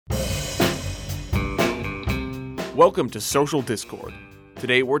Welcome to Social Discord.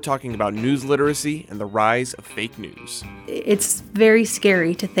 Today we're talking about news literacy and the rise of fake news. It's very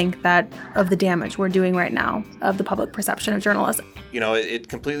scary to think that of the damage we're doing right now of the public perception of journalism. You know, it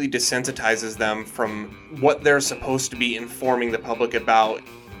completely desensitizes them from what they're supposed to be informing the public about.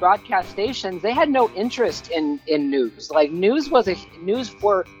 Broadcast stations, they had no interest in news. Like news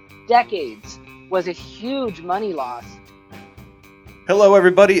for decades was a huge money loss. Hello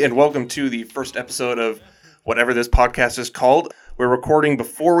everybody and welcome to the first episode of whatever this podcast is called. We're recording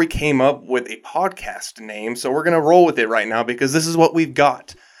before we came up with a podcast name, so we're going to roll with it right now because this is what we've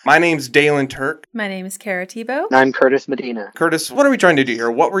got. My name's Dalen Turk. My name is Kara Tebow. And I'm Curtis Medina. Curtis, what are we trying to do here?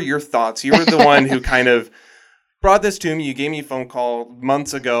 What were your thoughts? You were the one who kind of brought this to me. You gave me a phone call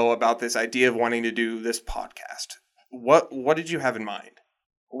months ago about this idea of wanting to do this podcast. What did you have in mind?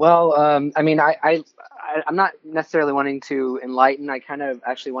 Well, I'm not necessarily wanting to enlighten. I kind of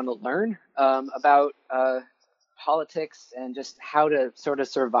actually want to learn about politics and just how to sort of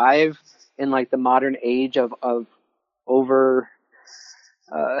survive in like the modern age of over,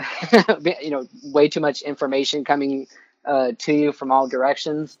 way too much information coming to you from all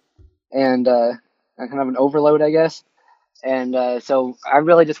directions, and kind of an overload, I guess. And so I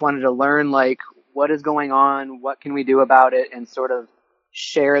really just wanted to learn like what is going on, what can we do about it, and sort of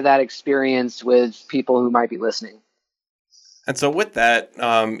share that experience with people who might be listening. And so with that,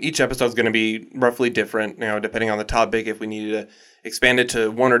 each episode is going to be roughly different, depending on the topic. If we needed to expand it to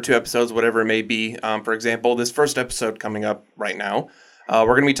 1 or 2 episodes, whatever it may be. For example, this first episode coming up right now, we're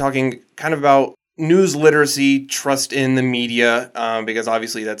going to be talking kind of about news literacy, trust in the media, because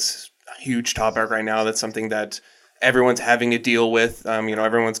obviously that's a huge topic right now. That's something that everyone's having to deal with.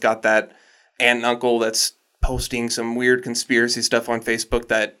 Everyone's got that aunt and uncle that's posting some weird conspiracy stuff on Facebook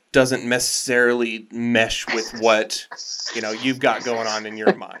that doesn't necessarily mesh with what, you've got going on in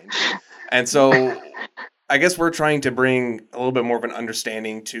your mind. And so I guess we're trying to bring a little bit more of an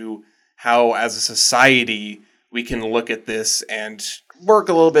understanding to how, as a society, we can look at this and work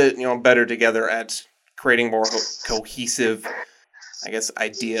a little bit, better together at creating more cohesive,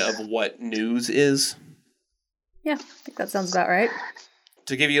 idea of what news is. Yeah, I think that sounds about right.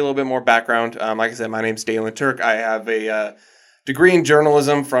 To give you a little bit more background, like I said, my name's Dalen Turk. I have a degree in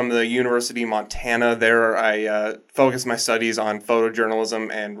journalism from the University of Montana. There I focus my studies on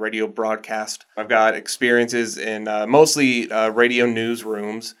photojournalism and radio broadcast. I've got experiences in mostly radio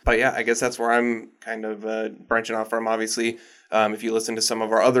newsrooms. But yeah, I guess that's where I'm kind of branching off from, obviously. If you listen to some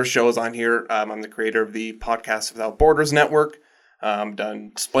of our other shows on here, I'm the creator of the Podcasts Without Borders Network.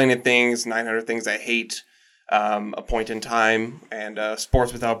 Done Explaining Things, 900 Things I Hate, A Point in Time, and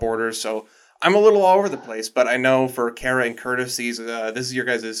Sports Without Borders. So I'm a little all over the place, but I know for Kara and Curtis, this is your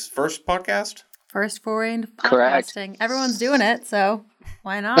guys' first podcast? First foray into podcasting. Correct. Everyone's doing it, so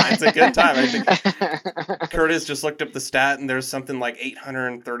why not? It's a good time. I think Curtis just looked up the stat, and there's something like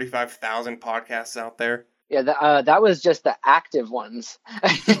 835,000 podcasts out there. Yeah, that was just the active ones.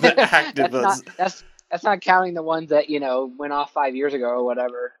 The active ones. That's not counting the ones that, went off 5 years ago or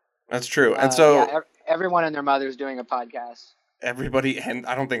whatever. That's true. And so everyone and their mother's doing a podcast. Everybody, and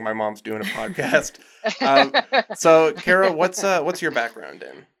I don't think my mom's doing a podcast. So, Kara, what's your background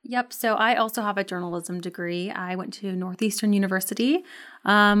in? Yep. So I also have a journalism degree. I went to Northeastern University.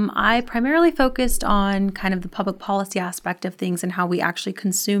 I primarily focused on kind of the public policy aspect of things and how we actually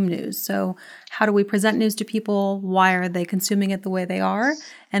consume news. So how do we present news to people? Why are they consuming it the way they are?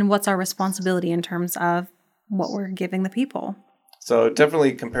 And what's our responsibility in terms of what we're giving the people? So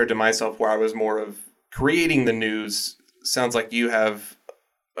definitely compared to myself, where I was more of creating the news, sounds like you have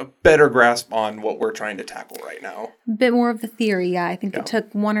a better grasp on what we're trying to tackle right now. A bit more of the theory, yeah. I think it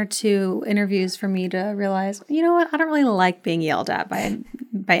took 1 or 2 interviews for me to realize, you know what, I don't really like being yelled at by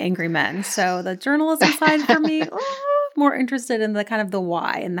angry men. So the journalism side for me, more interested in the kind of the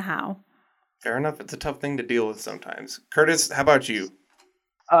why and the how. Fair enough. It's a tough thing to deal with sometimes. Curtis, how about you?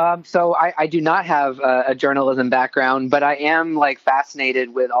 So I do not have a journalism background, but I am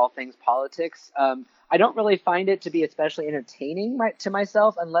fascinated with all things politics. I don't really find it to be especially entertaining to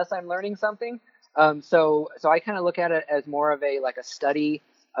myself unless I'm learning something. So I kind of look at it as more of a study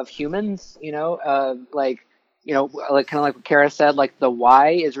of humans, kind of like what Kara said, like the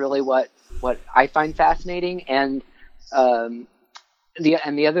why is really what I find fascinating. And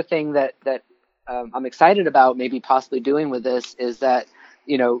the other thing that I'm excited about maybe possibly doing with this is that,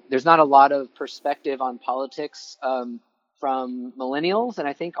 there's not a lot of perspective on politics from millennials, and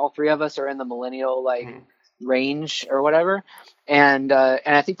I think all 3 of us are in the millennial range or whatever, and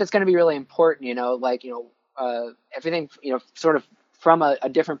I think that's going to be really important. Everything sort of from a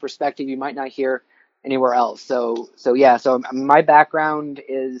different perspective you might not hear anywhere else. So my background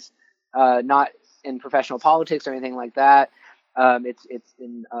is not in professional politics or anything like that. It's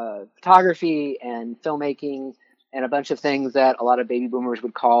in photography and filmmaking and a bunch of things that a lot of baby boomers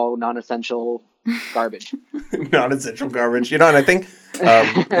would call non-essential garbage. Non-essential garbage. And I think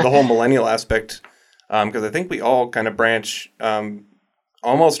the whole millennial aspect, because I think we all kind of branch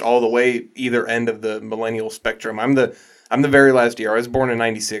almost all the way either end of the millennial spectrum. I'm the very last year. I was born in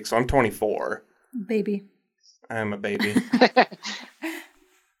 96, so I'm 24. Baby. I'm a baby.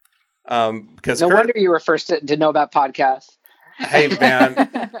 Because no wonder you were first to know about podcasts. Hey,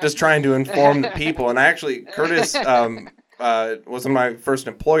 man, just trying to inform the people. And Curtis was one of my first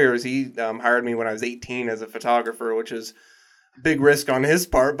employers. He hired me when I was 18 as a photographer, which is a big risk on his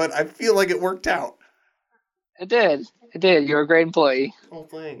part, but I feel like it worked out. It did. You're a great employee. Oh,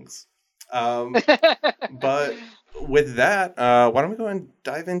 thanks. But with that, why don't we go and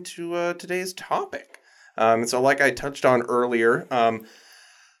dive into today's topic? So like I touched on earlier,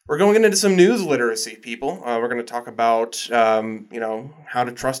 we're going into some news literacy, people. We're going to talk about, how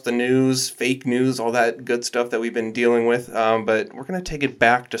to trust the news, fake news, all that good stuff that we've been dealing with. But we're going to take it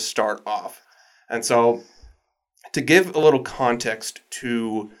back to start off. And so to give a little context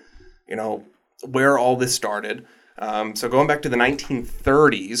to, where all this started. So going back to the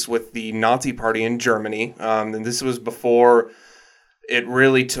 1930s with the Nazi Party in Germany, and this was before it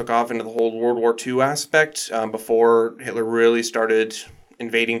really took off into the whole World War II aspect, before Hitler really started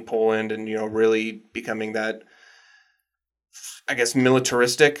invading Poland and, really becoming that, I guess,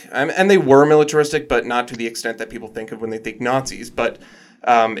 militaristic. And they were militaristic, but not to the extent that people think of when they think Nazis. But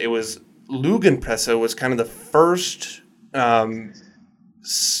it was Lügenpresse was kind of the first, but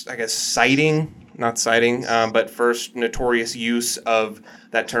first notorious use of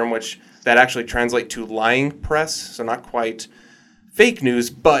that term, which that actually translate to lying press. So not quite fake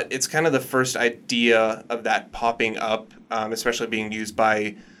news, but it's kind of the first idea of that popping up, especially being used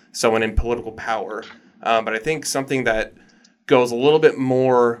by someone in political power. But I think something that goes a little bit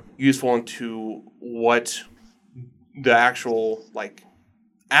more useful into what the actual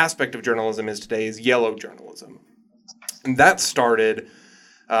aspect of journalism is today is yellow journalism. And that started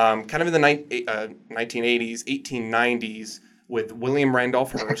kind of in the 1980s, 1890s with William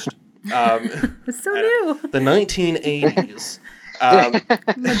Randolph Hearst. It's so new. The 1980s.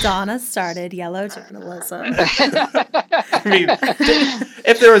 Madonna started yellow journalism. I mean,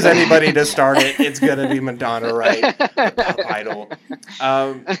 if there was anybody to start it, it's going to be Madonna, right? The pop idol.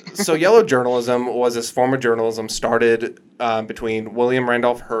 So yellow journalism was this form of journalism started between William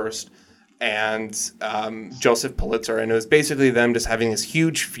Randolph Hearst and Joseph Pulitzer. And it was basically them just having this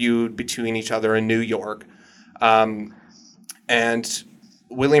huge feud between each other in New York. And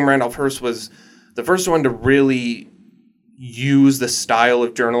William Randolph Hearst was the first one to really use the style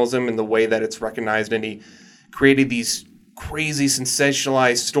of journalism in the way that it's recognized, and he created these crazy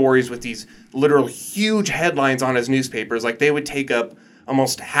sensationalized stories with these literal huge headlines on his newspapers. Like, they would take up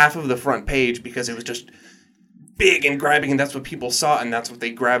almost half of the front page because it was just big and grabbing, and that's what people saw, and that's what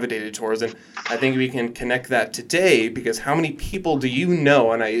they gravitated towards. And I think we can connect that today, because how many people do you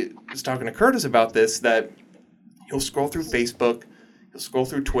know, and I was talking to Curtis about this, that you'll scroll through Facebook, you'll scroll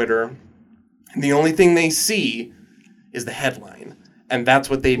through Twitter, and the only thing they see is the headline, and that's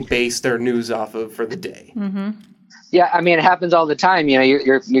what they base their news off of for the day. Mm-hmm. Yeah, I mean, it happens all the time.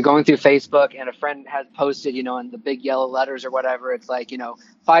 You're going through Facebook, and a friend has posted, in the big yellow letters or whatever. It's like,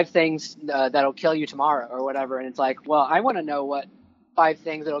 5 things that'll kill you tomorrow or whatever, and it's like, well, I want to know what 5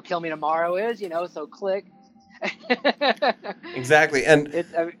 things that'll kill me tomorrow is, so click. Exactly, and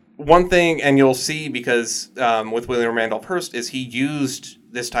one thing, and you'll see, because with William Randolph Hearst, is he used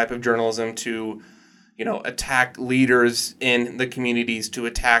this type of journalism to attack leaders in the communities, to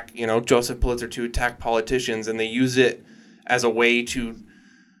attack, Joseph Pulitzer, to attack politicians. And they use it as a way to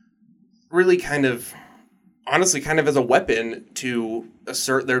really honestly as a weapon to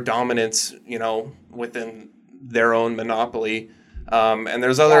assert their dominance, within their own monopoly. And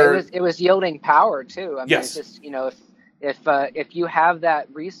there's other... Yeah, it was yielding power too. I mean, yes. It's just, if you have that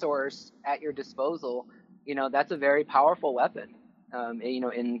resource at your disposal, that's a very powerful weapon.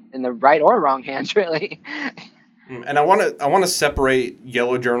 In the right or wrong hands, really. And I want to separate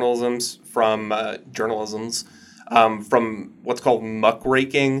yellow journalisms from from what's called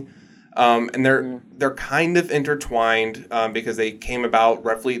muckraking, and they're kind of intertwined because they came about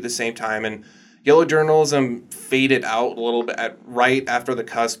roughly at the same time. And yellow journalism faded out a little bit right after the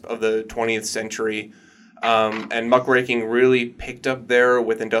cusp of the 20th century, and muckraking really picked up there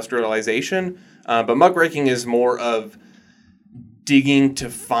with industrialization. But muckraking is more of digging to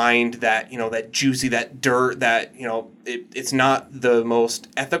find that, that juicy, that dirt, that, it's not the most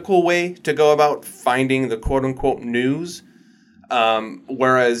ethical way to go about finding the quote unquote news.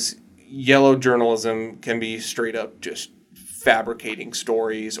 Whereas yellow journalism can be straight up just fabricating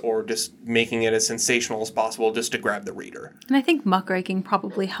stories or just making it as sensational as possible just to grab the reader. And I think muckraking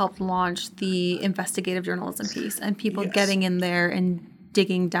probably helped launch the investigative journalism piece and people getting in there and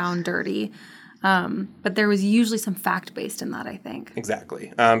digging down dirty. But there was usually some fact-based in that, I think.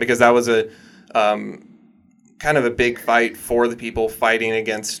 Exactly. Because that was a kind of a big fight for the people fighting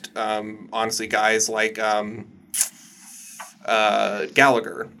against, honestly, guys like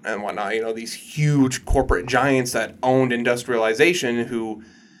Gallagher and whatnot, these huge corporate giants that owned industrialization who,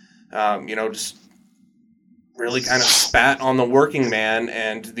 just really kind of spat on the working man,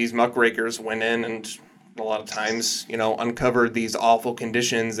 and these muckrakers went in and a lot of times, uncovered these awful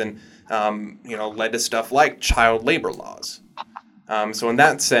conditions and, led to stuff like child labor laws. So in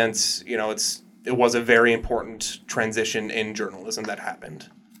that sense, it was a very important transition in journalism that happened.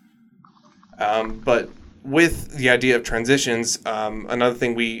 But with the idea of transitions, another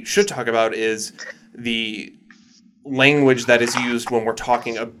thing we should talk about is the language that is used when we're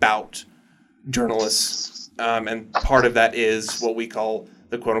talking about journalists. And part of that is what we call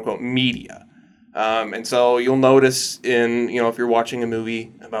the quote-unquote media. And so you'll notice in, if you're watching a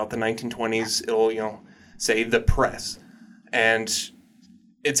movie about the 1920s, it'll, say the press. And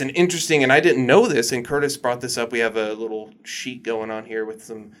it's an interesting, and I didn't know this, and Curtis brought this up. We have a little sheet going on here with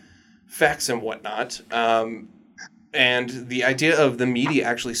some facts and whatnot. And the idea of the media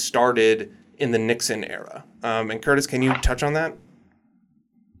actually started in the Nixon era. And Curtis, can you touch on that?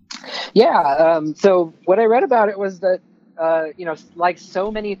 Yeah. So what I read about it was that, like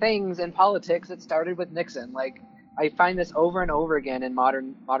so many things in politics, it started with Nixon. Like, I find this over and over again in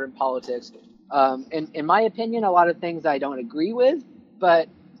modern politics. In my opinion, a lot of things I don't agree with, but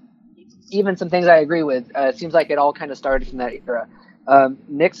even some things I agree with, it seems like it all kind of started from that era.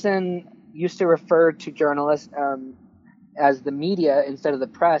 Nixon used to refer to journalists as the media instead of the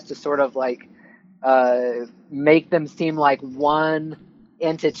press to sort of like make them seem like one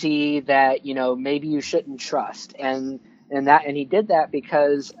entity that maybe you shouldn't trust, and he did that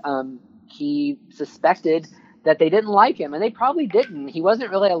because he suspected that they didn't like him, and they probably didn't. He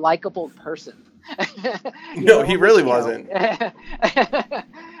wasn't really a likable person. No, he really wasn't.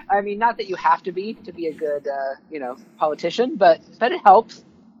 I mean, not that you have to be a good, politician, but it helps,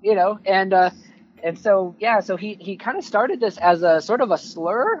 and so he kind of started this as a sort of a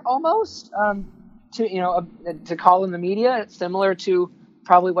slur almost, to call in the media. It's similar to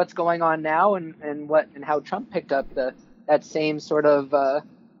probably what's going on now and how Trump picked up that same sort of,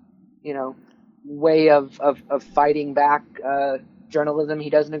 way of fighting back, journalism he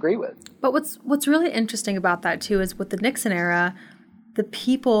doesn't agree with. But what's really interesting about that too is with the Nixon era, the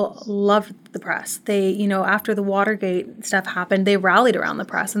people loved the press. They, after the Watergate stuff happened, they rallied around the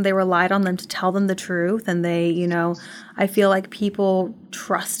press and they relied on them to tell them the truth. And they, I feel like people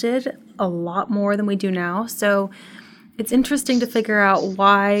trusted a lot more than we do now. So it's interesting to figure out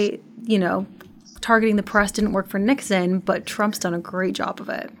why, targeting the press didn't work for Nixon, but Trump's done a great job of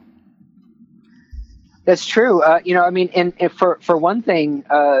it. That's true. And for one thing,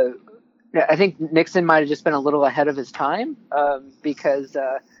 I think Nixon might have just been a little ahead of his time because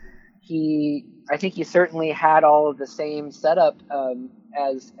I think he certainly had all of the same setup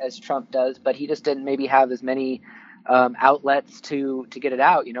as Trump does, but he just didn't maybe have as many outlets to get it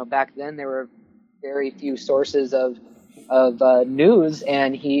out. Back then there were very few sources of news,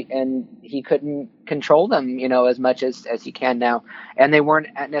 and he couldn't control them, as much as he can now. And they weren't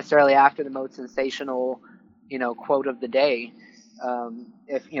necessarily after the most sensational, quote of the day.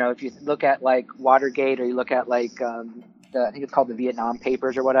 If you look at like Watergate, or you look at like I think it's called the Vietnam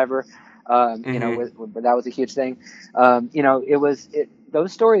Papers or whatever, where that was a huge thing.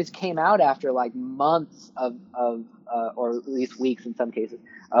 Those stories came out after like months of or at least weeks in some cases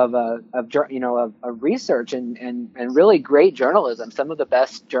of research and really great journalism, some of the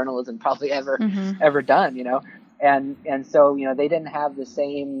best journalism probably ever done, and so they didn't have the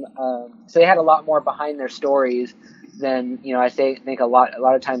same, so they had a lot more behind their stories than I think a lot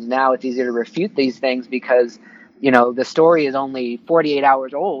of times now it's easier to refute these things because the story is only 48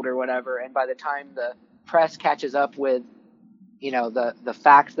 hours old or whatever, and by the time the press catches up with the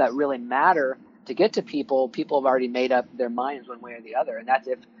facts that really matter to get to people have already made up their minds one way or the other, and that's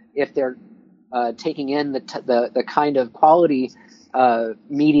if they're taking in the kind of quality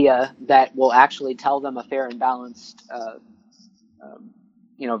media that will actually tell them a fair and balanced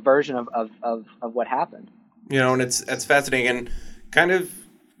version of what happened. And it's fascinating, and kind of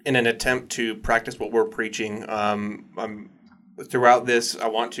in an attempt to practice what we're preaching. Throughout this, I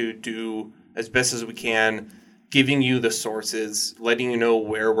want to do as best as we can giving you the sources, letting you know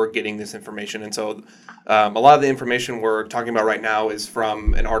where we're getting this information. And so a lot of the information we're talking about right now is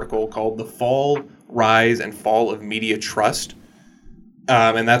from an article called The Fall, Rise, and Fall of Media Trust.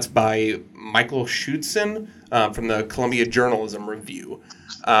 And that's by Michael Schudson from the Columbia Journalism Review.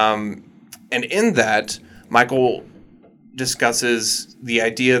 And in that, Michael discusses the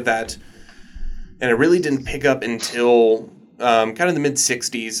idea that, and it really didn't pick up until kind of the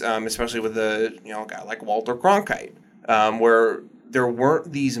mid-'60s, especially with a guy like Walter Cronkite, where there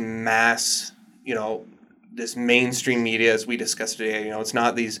weren't these mass, this mainstream media as we discussed today. It's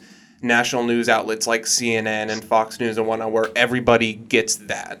not these national news outlets like CNN and Fox News and whatnot where everybody gets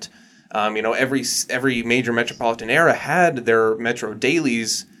that. Every major metropolitan area had their metro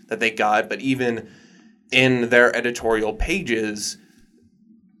dailies that they got, but even in their editorial pages,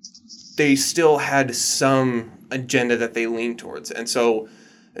 they still had some agenda that they leaned towards. And so,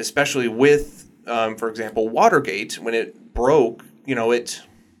 especially with, for example, Watergate, when it broke,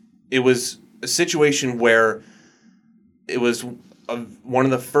 it was a situation where it was one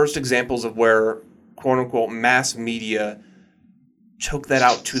of the first examples of where, quote unquote, mass media took that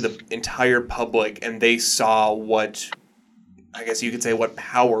out to the entire public, and they saw what, I guess you could say, what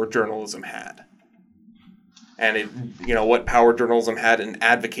power journalism had. And what power journalism had in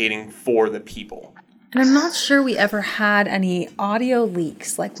advocating for the people. And I'm not sure we ever had any audio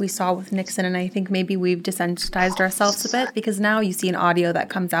leaks like we saw with Nixon, and I think maybe we've desensitized ourselves a bit, because now you see an audio that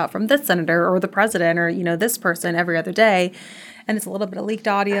comes out from this senator or the president or, this person every other day, and it's a little bit of leaked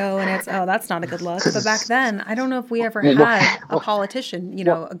audio, and it's, oh, that's not a good look. But back then, I don't know if we ever had a politician,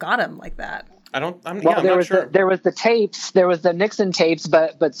 got him like that. I'm not sure. There was the tapes, there was the Nixon tapes,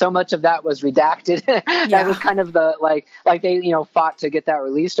 but so much of that was redacted. That was kind of the, like they, fought to get that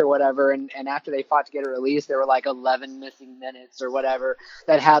released or whatever. And after they fought to get it released, there were like 11 missing minutes or whatever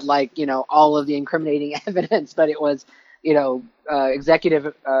that had all of the incriminating evidence, but it was,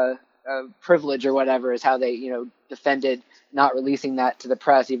 executive privilege or whatever is how they, defended not releasing that to the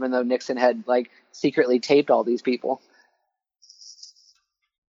press, even though Nixon had secretly taped all these people.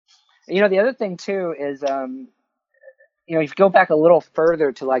 The other thing too is, if you go back a little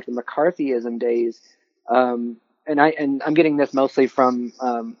further to the McCarthyism days, and I'm getting this mostly from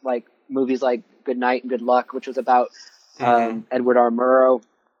movies like Good Night and Good Luck, which was about Edward R. Murrow.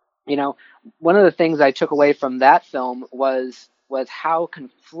 One of the things I took away from that film was how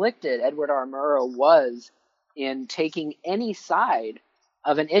conflicted Edward R. Murrow was in taking any side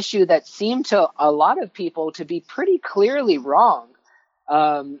of an issue that seemed to a lot of people to be pretty clearly wrong.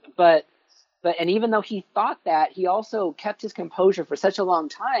 But even though he thought that, he also kept his composure for such a long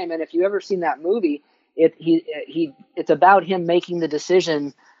time. And if you ever seen that movie, it's about him making the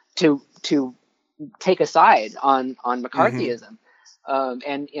decision to take a side on McCarthyism.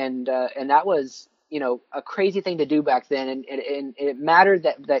 And that was, a crazy thing to do back then. And it mattered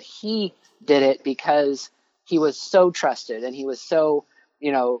that he did it because he was so trusted, and he was so,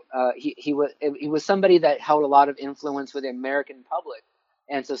 he was somebody that held a lot of influence with the American public.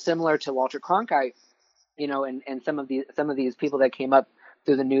 And so, similar to Walter Cronkite, and some of these people that came up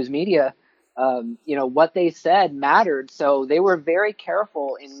through the news media, what they said mattered. So they were very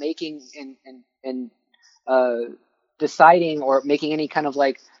careful in making and deciding or making any kind of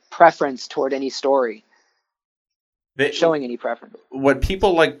preference toward any story, showing any preference. What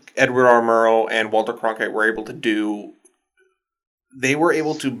people like Edward R. Murrow and Walter Cronkite were able to do, they were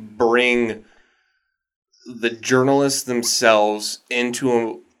able to bring the journalists themselves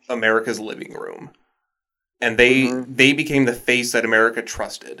into America's living room, and they became the face that America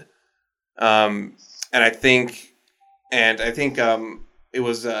trusted. And I think it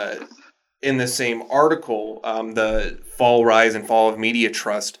was in the same article, the Fall, Rise, and Fall of Media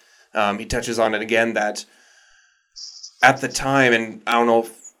Trust. He touches on it again that at the time, and I don't know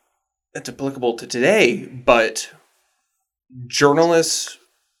if it's applicable to today, but journalists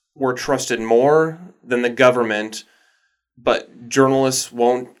were trusted more than the government, but journalists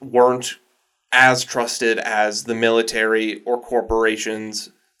weren't as trusted as the military or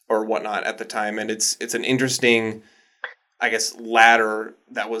corporations or whatnot at the time. And it's an interesting, I guess, ladder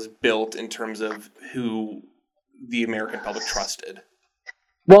that was built in terms of who the American public trusted.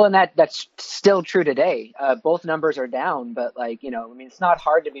 Well, and that's still true today. Both numbers are down, but it's not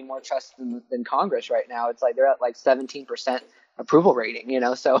hard to be more trusted than Congress right now. It's they're at 17% approval rating,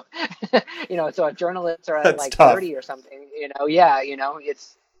 so, so if journalists are at That's tough. 30 or something,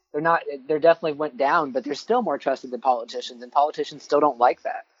 they're definitely went down, but they're still more trusted than politicians, and politicians still don't like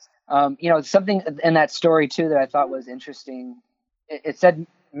that. Something in that story too that I thought was interesting. It said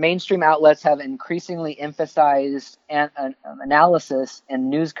mainstream outlets have increasingly emphasized an analysis and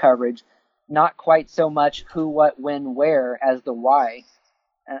news coverage, not quite so much who, what, when, where as the why.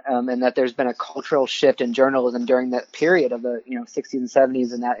 And that there's been a cultural shift in journalism during that period of the 60s and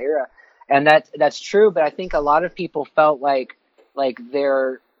 70s in that era, and that's true. But I think a lot of people felt like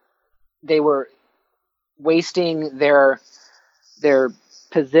they were wasting their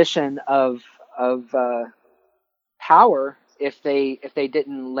position of power if they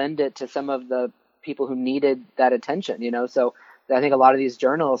didn't lend it to some of the people who needed that attention. So I think a lot of these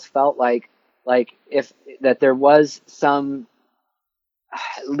journalists felt like if that there was some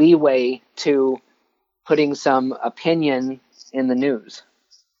leeway to putting some opinion in the news.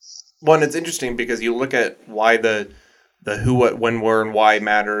 Well, and it's interesting because you look at why the who, what, when, where, and why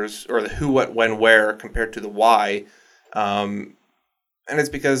matters, or the who, what, when, where compared to the why, and it's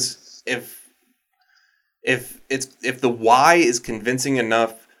because if the why is convincing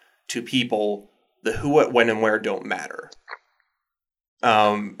enough to people, the who, what, when, and where don't matter.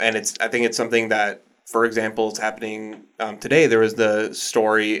 And I think it's something that, for example, is happening today. There was the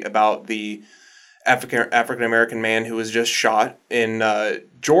story about the African American man who was just shot in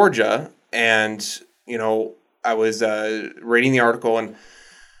Georgia, and I was reading the article, and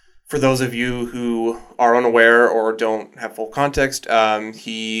for those of you who are unaware or don't have full context,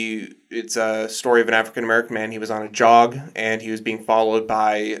 it's a story of an African American man. He was on a jog, and he was being followed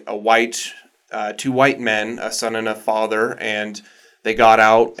by two white men, a son and a father, and they got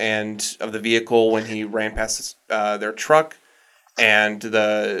out of the vehicle when he ran past their truck, and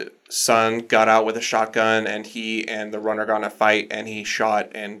the son got out with a shotgun, and he and the runner got in a fight, and he shot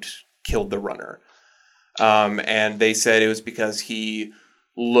and killed the runner. And they said it was because he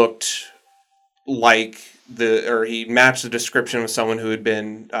looked like he matched the description of someone who had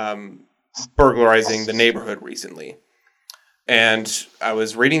been burglarizing the neighborhood recently. And I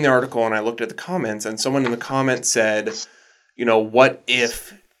was reading the article, and I looked at the comments, and someone in the comments said, what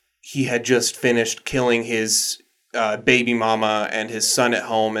if he had just finished killing his baby mama and his son at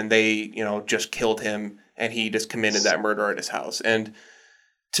home, and they, just killed him, and he just committed that murder at his house. And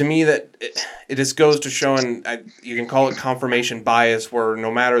to me, that it just goes to show, and you can call it confirmation bias, where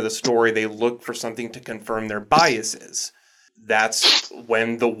no matter the story, they look for something to confirm their biases. That's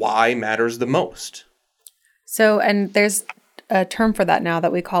when the why matters the most. So, and there's a term for that now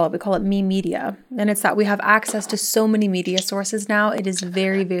that we call it me media. And it's that we have access to so many media sources now. It is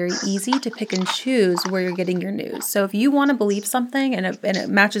very, very easy to pick and choose where you're getting your news. So if you want to believe something and it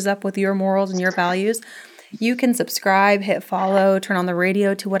matches up with your morals and your values, you can subscribe, hit follow, turn on the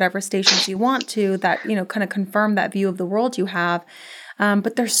radio to whatever stations you want to that, kind of confirm that view of the world you have.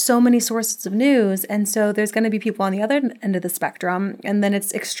 But there's so many sources of news. And so there's going to be people on the other end of the spectrum. And then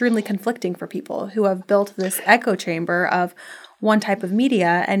it's extremely conflicting for people who have built this echo chamber of one type of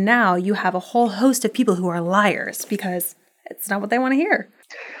media. And now you have a whole host of people who are liars because it's not what they want to hear.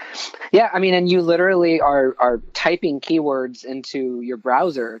 Yeah, I mean, and you literally are typing keywords into your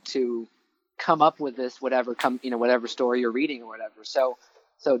browser to come up with this whatever story you're reading or whatever. So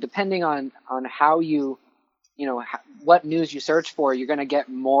depending on how you what news you search for, you're going to get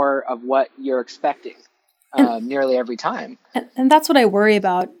more of what you're expecting nearly every time. And that's what I worry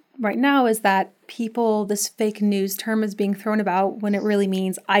about right now is that this fake news term is being thrown about when it really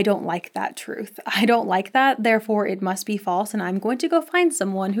means I don't like that truth. I don't like that, therefore it must be false, and I'm going to go find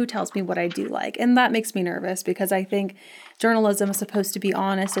someone who tells me what I do like. And that makes me nervous because I think journalism is supposed to be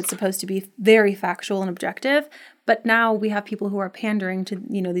honest. It's supposed to be very factual and objective. But now we have people who are pandering to,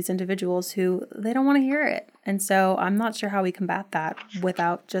 these individuals who they don't want to hear it. And so I'm not sure how we combat that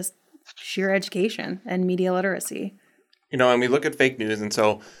without just sheer education and media literacy. And we look at fake news, and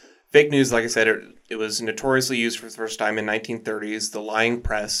so fake news, like I said, it was notoriously used for the first time in 1930s, the lying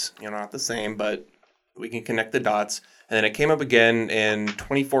press, not the same, but we can connect the dots. And then it came up again in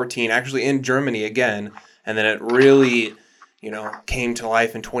 2014, actually in Germany again. And then it really, came to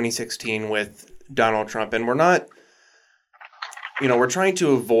life in 2016 with Donald Trump. And we're not, we're trying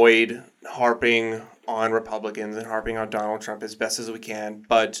to avoid harping on Republicans and harping on Donald Trump as best as we can,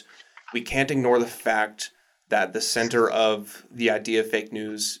 but we can't ignore the fact that the center of the idea of fake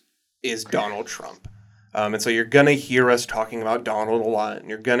news is Donald Trump. And so you're going to hear us talking about Donald a lot, and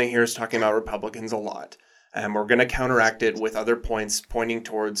you're going to hear us talking about Republicans a lot. And we're going to counteract it with other points pointing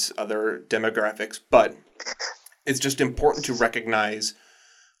towards other demographics. But it's just important to recognize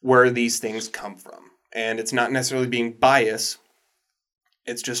where these things come from. And it's not necessarily being biased.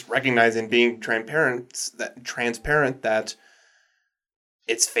 It's just recognizing, being transparent that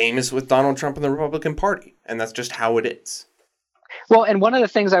it's famous with Donald Trump and the Republican Party. And that's just how it is. Well, and one of the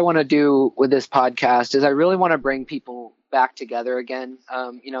things I want to do with this podcast is I really want to bring people back together again.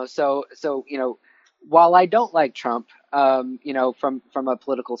 while I don't like Trump, from a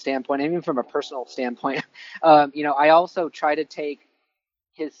political standpoint, and even from a personal standpoint, I also try to take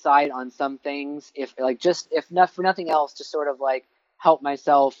his side on some things, if not for nothing else, to sort of like help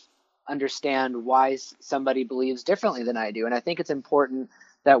myself understand why somebody believes differently than I do. And I think it's important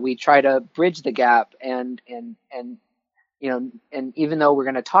that we try to bridge the gap, and even though we're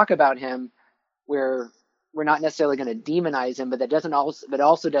going to talk about him, we're not necessarily going to demonize him, but that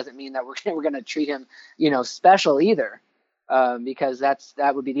also doesn't mean that we're going to treat him, special either, because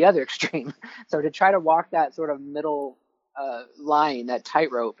that would be the other extreme. So to try to walk that sort of middle line, that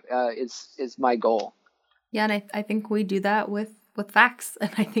tightrope, is my goal. Yeah, and I think we do that with facts,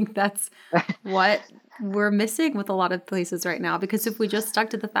 and I think that's what we're missing with a lot of places right now. Because if we just stuck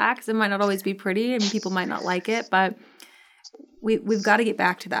to the facts, it might not always be pretty, and people might not like it, but we've got to get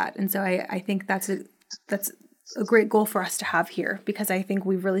back to that. And so I think that's a great goal for us to have here, because I think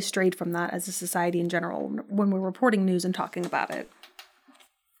we've really strayed from that as a society in general when we're reporting news and talking about it.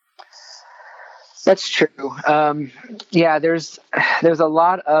 That's true. There's a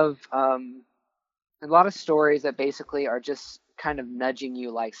lot of stories that basically are just kind of nudging you,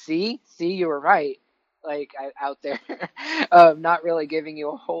 like, see, you were right, like, out there, not really giving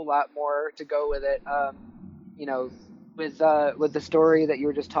you a whole lot more to go with it. With the story that you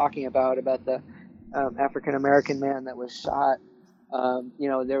were just talking about the African American man that was shot.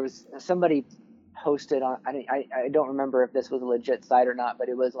 There was somebody posted on, I don't remember if this was a legit site or not, but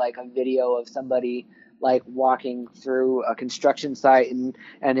it was like a video of somebody like walking through a construction site, and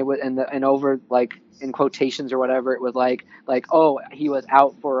it was and over, like, in quotations or whatever, it was like, oh, he was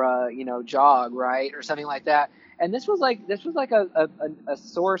out for a jog, right, or something like that. And this was like a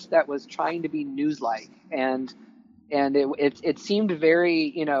source that was trying to be news-like, and it seemed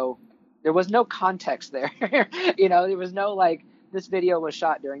very, there was no context there. There was no, like, this video was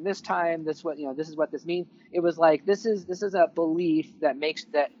shot during this time, this is what this means. It was like, this is a belief that makes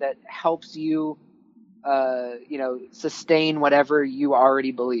that helps you sustain whatever you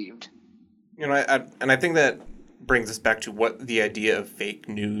already believed. I think that brings us back to what the idea of fake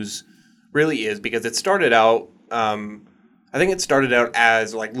news really is, because it started out, I think it started out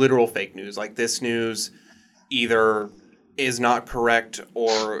as like literal fake news, like this news either is not correct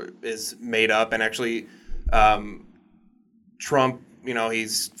or is made up. And actually, Trump,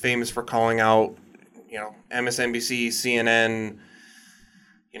 he's famous for calling out, MSNBC, CNN,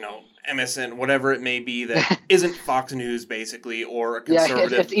 MSN, whatever it may be that isn't Fox News, basically, or a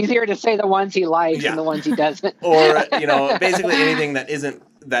conservative. Yeah, it's easier to say the ones he likes than the ones he doesn't. Or, basically anything that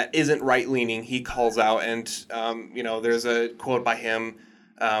isn't right-leaning, he calls out. And, there's a quote by him,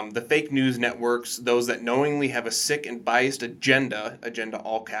 the fake news networks, those that knowingly have a sick and biased agenda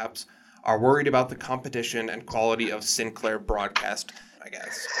all caps, are worried about the competition and quality of Sinclair broadcast, I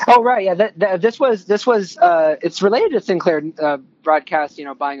guess. Oh, right. Yeah. This was it's related to Sinclair broadcast,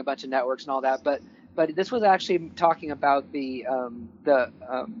 buying a bunch of networks and all that. But this was actually talking about the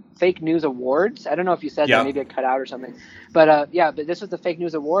fake news awards. I don't know if you said that, maybe it cut out or something. But but this was the fake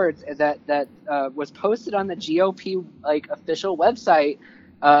news awards that was posted on the GOP official website.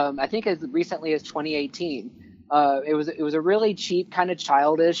 I think as recently as 2018. It was a really cheap, kind of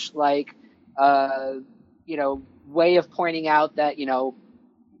childish, way of pointing out that,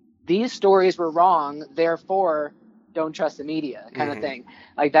 these stories were wrong, therefore don't trust the media, kind of thing.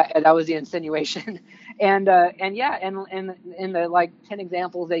 Like that was the insinuation. And in the 10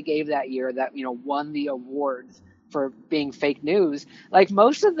 examples they gave that year that, won the awards for being fake news,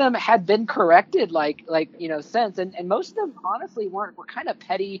 most of them had been corrected since, and most of them honestly were kind of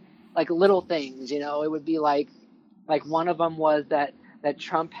petty, little things. It would be like one of them was that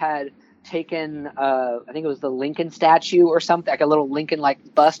Trump had taken I think it was the Lincoln statue or something, like a little Lincoln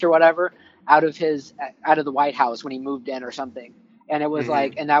bust or whatever, out of the White House when he moved in or something. And it was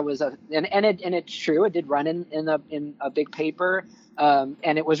and that was and it's true, it did run in a big paper,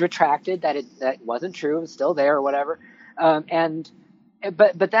 and it was retracted that wasn't true, it was still there or whatever.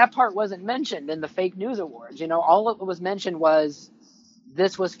 But that part wasn't mentioned in the fake news awards. All that was mentioned was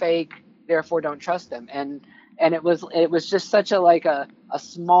this was fake, therefore don't trust them. And it was just such a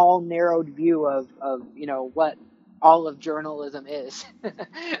small, narrowed view of what all of journalism is.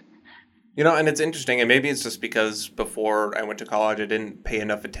 And it's interesting, and maybe it's just because before I went to college, I didn't pay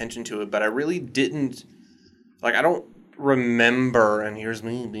enough attention to it, but I really didn't, I don't remember, and here's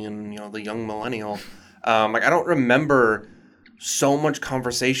me being, the young millennial, I don't remember so much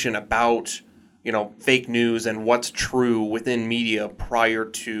conversation about, fake news and what's true within media prior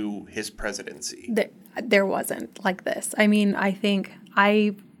to his presidency. There wasn't like this. I mean, I think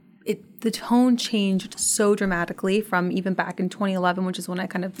I the tone changed so dramatically from even back in 2011, which is when I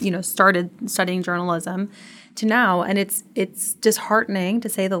kind of, started studying journalism, to now. And it's disheartening, to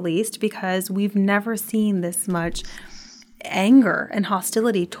say the least, because we've never seen this much anger and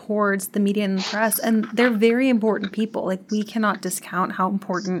hostility towards the media and the press. And they're very important people. Like, we cannot discount how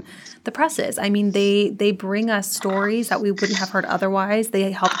important the press is. I mean, they bring us stories that we wouldn't have heard otherwise.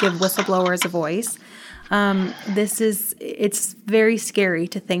 They help give whistleblowers a voice. It's very scary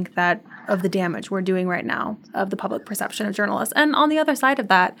to think that of the damage we're doing right now of the public perception of journalists. And on the other side of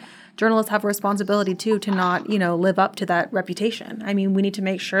that, journalists have a responsibility too to not, live up to that reputation. I mean, we need to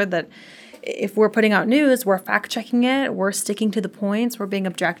make sure that if we're putting out news, we're fact-checking it, we're sticking to the points, we're being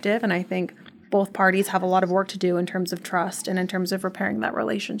objective. And I think both parties have a lot of work to do in terms of trust and in terms of repairing that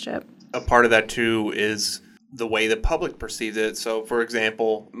relationship. A part of that too is the way the public perceives it. So, for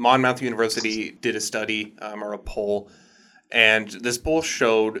example, Monmouth University did a study or a poll, and this poll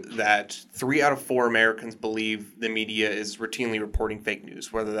showed that 3 out of 4 Americans believe the media is routinely reporting fake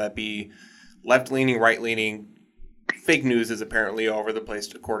news, whether that be left-leaning, right-leaning. Fake news is apparently all over the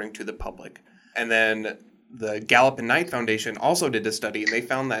place, according to the public. And then the Gallup and Knight Foundation also did a study, and they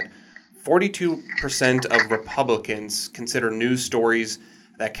found that 42% of Republicans consider news stories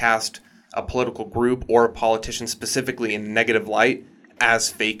that cast a political group or a politician specifically in a negative light as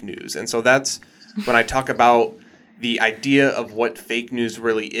fake news. And so that's when I talk about the idea of what fake news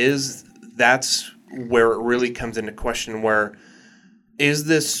really is, that's where it really comes into question, where is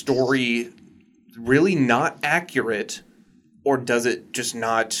this story really not accurate, or does it just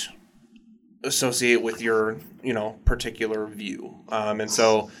not associate with your, particular view?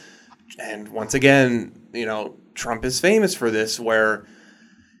 And once again, Trump is famous for this, where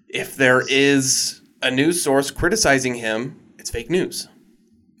if there is a news source criticizing him, it's fake news.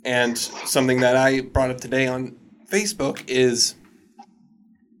 And something that I brought up today on Facebook is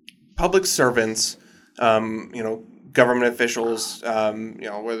public servants, government officials,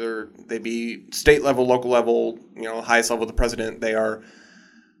 whether they be state level, local level, highest level of the president, they are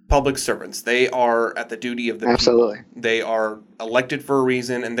public servants. They are at the duty of the Absolutely. people. They are elected for a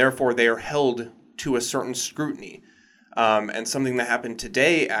reason, and therefore they are held to a certain scrutiny. And something that happened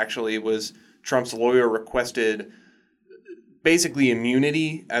today actually was Trump's lawyer requested basically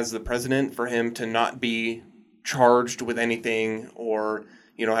immunity as the president for him to not be charged with anything or,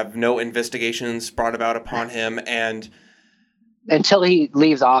 have no investigations brought about upon him. And until he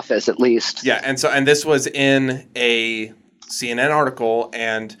leaves office, at least. Yeah. And this was in a CNN article,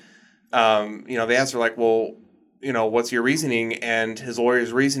 and, they asked her like, well, what's your reasoning? And his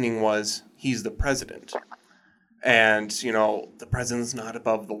lawyer's reasoning was he's the president. And, the president's not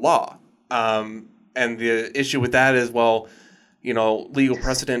above the law. And the issue with that is, well, legal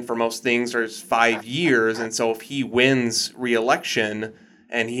precedent for most things is 5 years. And so if he wins re-election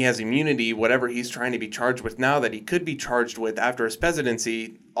and he has immunity, whatever he's trying to be charged with now that he could be charged with after his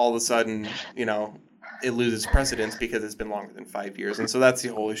presidency, all of a sudden, it loses precedence because it's been longer than 5 years. And so that's the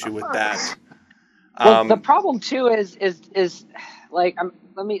whole issue with that. Well, the problem too is like, I'm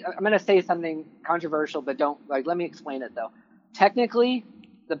going to say something controversial, but let me explain it though. Technically,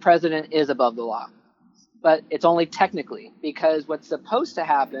 the president is above the law, but it's only technically, because what's supposed to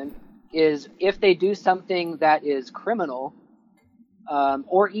happen is if they do something that is criminal,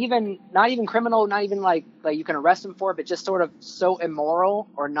 or even not even criminal, not even like you can arrest them for it, but just sort of so immoral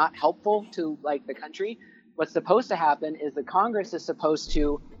or not helpful to like the country, what's supposed to happen is the Congress is supposed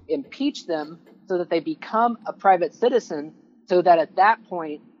to impeach them so that they become a private citizen, so that at that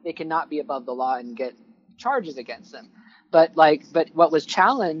point they cannot be above the law and get charges against them. But what was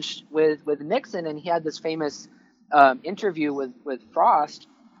challenged with Nixon, and he had this famous interview with Frost.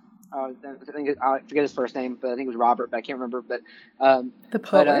 I forget his first name, but I think it was Robert, but I can't remember. But the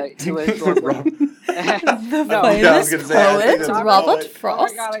poet. He was I was going to say Robert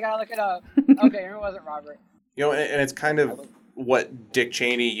Frost. Oh my God, I gotta look it up. Okay, it wasn't Robert. And it's kind of what Dick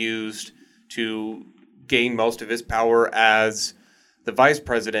Cheney used to gain most of his power as the vice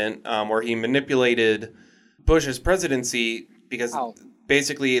president, where he manipulated Bush's presidency because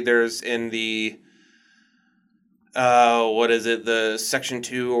basically there's in the the Section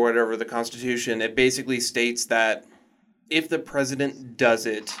 2 or whatever, the Constitution, it basically states that if the president does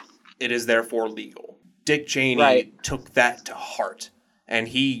it, it is therefore legal. Dick Cheney took that to heart, and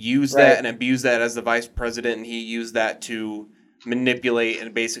he used that and abused that as the vice president, and he used that to manipulate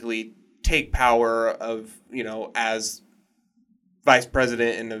and basically take power of, as vice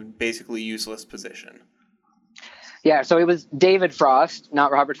president in a basically useless position. Yeah, so it was David Frost,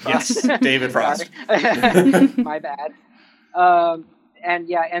 not Robert Frost. Yes, David Frost. My bad. And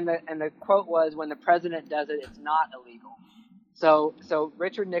the quote was, "When the president does it, it's not illegal." So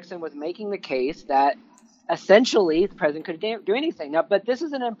Richard Nixon was making the case that essentially the president could do anything. Now, but this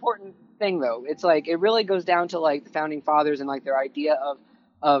is an important thing, though. It's like it really goes down to like the founding fathers and like their idea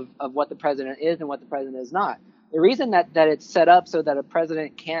of what the president is and what the president is not. The reason that it's set up so that a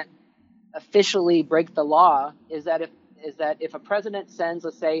president can't officially break the law is that if a president sends,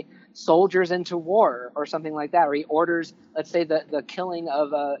 let's say, soldiers into war or something like that, or he orders, let's say, the killing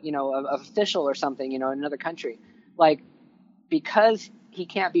of of official or something, in another country, like, because he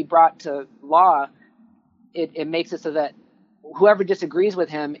can't be brought to law, it makes it so that whoever disagrees with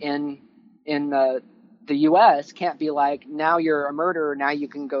him in the U.S. can't be like, now you're a murderer, now you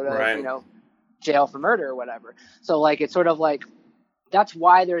can go to right. Jail for murder or whatever. So like it's sort of like that's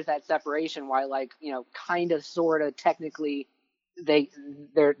why there's that separation. Why like kind of sort of technically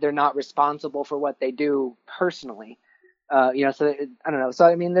they're not responsible for what they do personally. So I don't know. So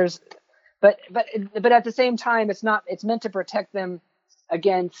I mean, there's but at the same time, it's meant to protect them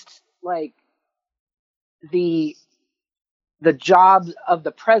against like the job of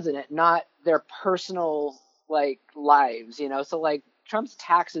the president, not their personal like lives, So like Trump's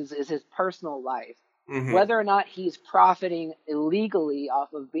taxes is his personal life. Mm-hmm. Whether or not he's profiting illegally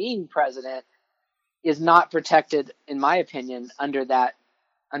off of being president is not protected, in my opinion, under that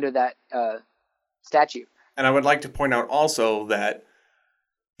statute. And I would like to point out also that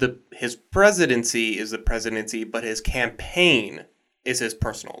his presidency is the presidency, but his campaign is his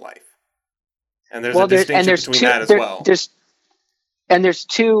personal life. And there's a distinction between that as well. There's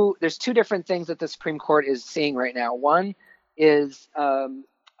two different things that the Supreme Court is seeing right now. One is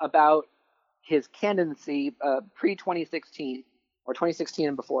about his candidacy pre-2016 or 2016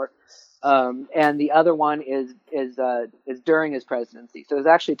 and before, and the other one is during his presidency. So there's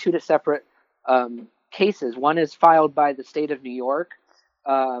actually two separate cases. One is filed by the state of New York,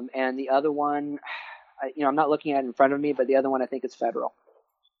 and the other one, I'm not looking at it in front of me, but the other one I think is federal.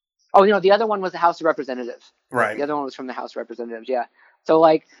 Oh, the other one was the House of Representatives. Right. The other one was from the House of Representatives. Yeah. So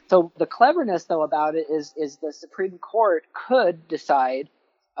the cleverness though about it is the Supreme Court could decide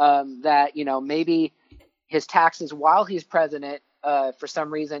that maybe his taxes while he's president for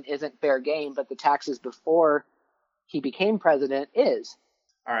some reason isn't fair game, but the taxes before he became president is.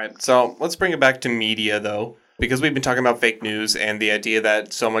 All right. So let's bring it back to media though, because we've been talking about fake news and the idea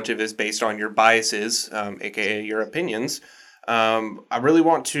that so much of it is based on your biases, aka your opinions. I really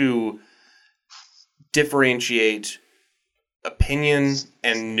want to differentiate opinion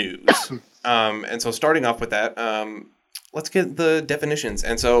and news. And so starting off with that, let's get the definitions.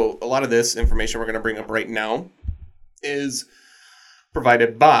 And so a lot of this information we're going to bring up right now is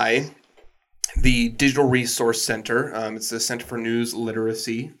provided by the Digital Resource Center. It's the Center for News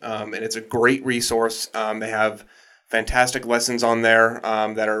Literacy, and it's a great resource. They have fantastic lessons on there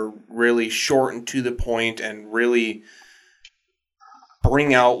that are really short and to the point and really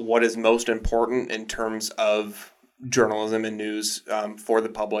bring out what is most important in terms of journalism and news for the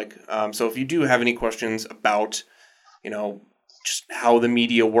public. So if you do have any questions about, just how the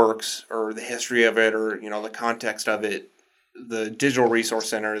media works or the history of it or, the context of it, the Digital Resource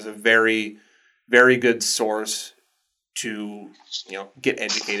Center is a very, very good source to, get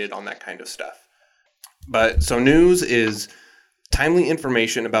educated on that kind of stuff. But so news is timely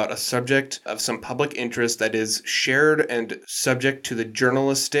information about a subject of some public interest that is shared and subject to the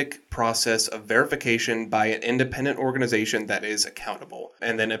journalistic process of verification by an independent organization that is accountable.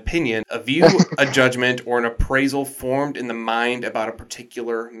 And then opinion, a view, a judgment, or an appraisal formed in the mind about a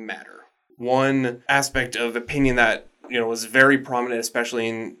particular matter. One aspect of opinion that, was very prominent, especially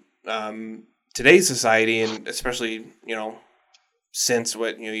in today's society, and especially, since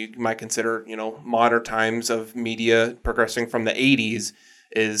what you might consider modern times of media progressing from the 80s,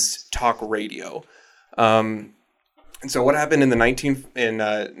 is talk radio. And so what happened in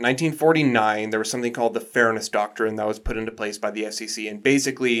 1949, there was something called the Fairness Doctrine that was put into place by the FCC. And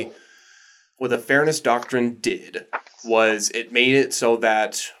basically what the Fairness Doctrine did was it made it so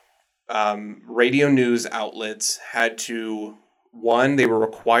that radio news outlets had to, one, they were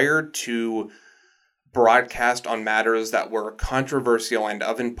required to broadcast on matters that were controversial and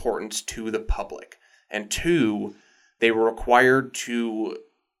of importance to the public. And two, they were required to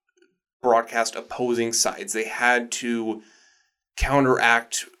broadcast opposing sides. They had to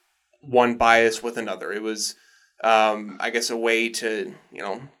counteract one bias with another. It was, I guess, a way to,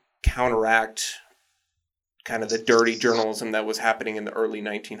 counteract kind of the dirty journalism that was happening in the early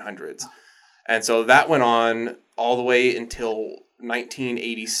 1900s. And so that went on all the way until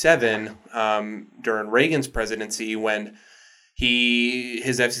 1987, during Reagan's presidency, when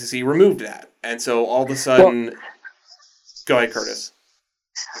his FCC removed that. And so all of a sudden, go ahead, Curtis.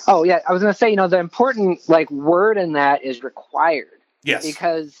 Oh yeah, I was going to say, the important like word in that is required. Yes.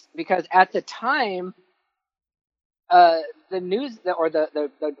 Because at the time, the news or the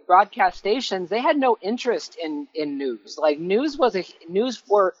broadcast stations, they had no interest in news. Like news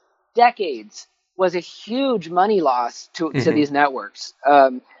for decades was a huge money loss to these networks.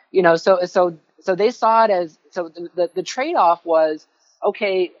 So they saw it as, so the trade off was,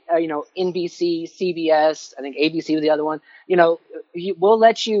 okay, NBC, CBS, I think ABC was the other one. We'll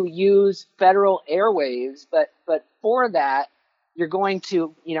let you use federal airwaves, but for that, you're going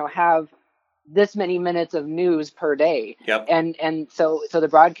to have this many minutes of news per day. Yep. And so the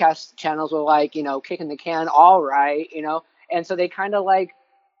broadcast channels were like, kicking the can, all right, and so they kind of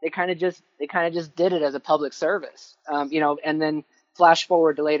just did it as a public service, and then flash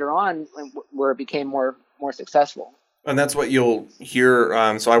forward to later on where it became more successful. And that's what you'll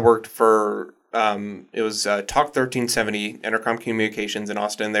hear. So I worked for, it was Talk 1370, Entercom Communications in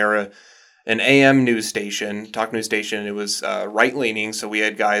Austin. They're an AM news station, talk news station. It was right-leaning, so we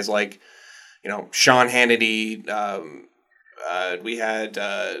had guys like, Sean Hannity. We had,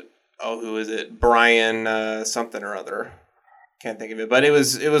 who is it? Brian something or other. Can't think of it, but it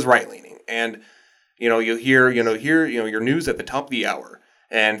was right-leaning. And, you'll hear your news at the top of the hour.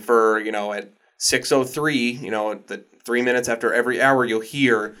 And for, at 6:03, the 3 minutes after every hour, you'll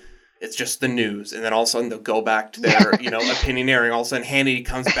hear it's just the news. And then all of a sudden they'll go back to their, opinion airing. All of a sudden Hannity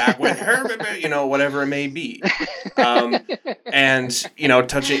comes back with her, whatever it may be. And,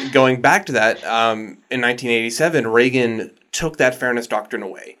 going back to that, in 1987, Reagan took that fairness doctrine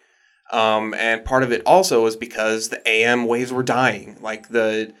away. And part of it also was because the AM waves were dying. Like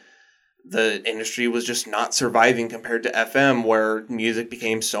the industry was just not surviving compared to FM, where music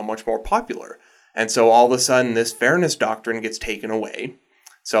became so much more popular. And so all of a sudden this fairness doctrine gets taken away.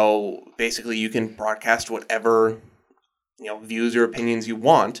 So basically you can broadcast whatever, views or opinions you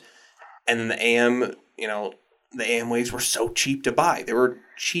want. And then the AM waves were so cheap to buy. They were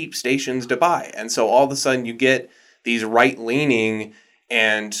cheap stations to buy. And so all of a sudden you get these right-leaning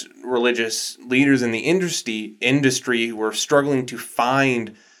and religious leaders in the industry who are struggling to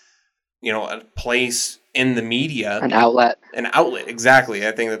find, a place in the media. An outlet, exactly.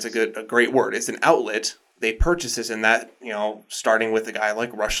 I think that's a great word. It's an outlet. They purchase this, and that, starting with a guy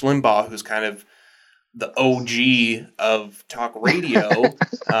like Rush Limbaugh, who's kind of the OG of talk radio.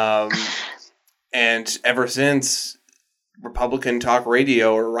 And ever since, Republican talk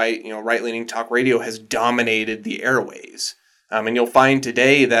radio or right-leaning talk radio has dominated the airways. And you'll find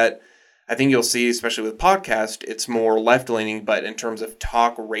today that, I think you'll see, especially with podcast, it's more left-leaning, but in terms of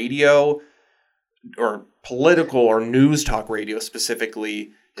talk radio or political or news talk radio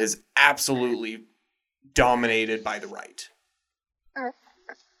specifically is absolutely dominated by the right.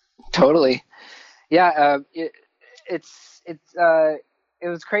 Totally. Yeah. It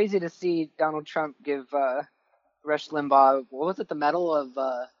was crazy to see Donald Trump give Rush Limbaugh, what was it, the Medal of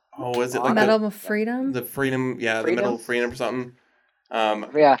was it like Medal of Freedom? The Freedom, the Medal of Freedom or something.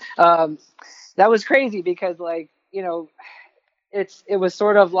 That was crazy because it was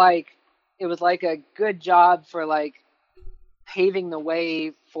sort of like, it was like a good job for like paving the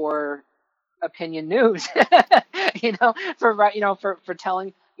way for opinion news, for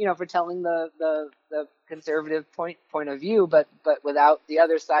telling the conservative point of view, but without the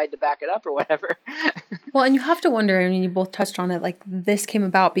other side to back it up or whatever. Well, and you have to wonder, I mean, you both touched on it, like this came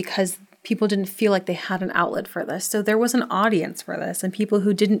about because people didn't feel like they had an outlet for this. So there was an audience for this and people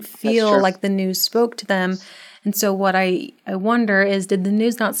who didn't feel like the news spoke to them. And so what I wonder is, did the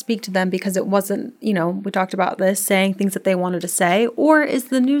news not speak to them because it wasn't, we talked about this, saying things that they wanted to say, or is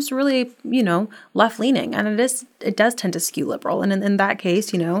the news really, left-leaning? And it does tend to skew liberal. And in that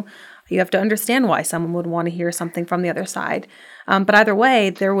case, you have to understand why someone would want to hear something from the other side. But either way,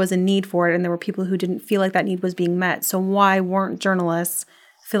 there was a need for it, and there were people who didn't feel like that need was being met. So why weren't journalists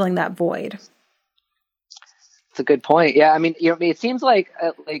filling that void? That's a good point. Yeah, I mean, it seems like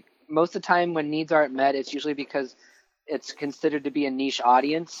most of the time when needs aren't met, it's usually because it's considered to be a niche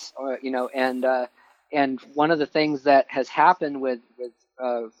audience, or and one of the things that has happened with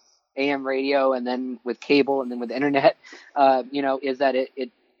AM radio and then with cable and then with the internet, is that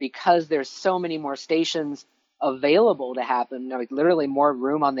it because there's so many more stations available to happen, literally more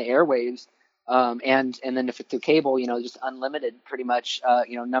room on the airwaves, and then if it's through cable, just unlimited pretty much,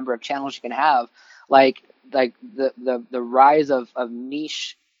 number of channels you can have, like the rise of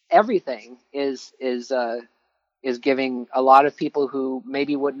niche everything is giving a lot of people who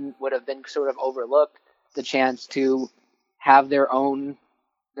maybe would have been sort of overlooked the chance to have their own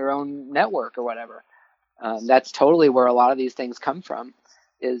network or whatever. That's totally where a lot of these things come from.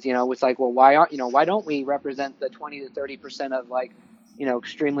 Is it's like, well, why don't we represent the 20 to 30% of like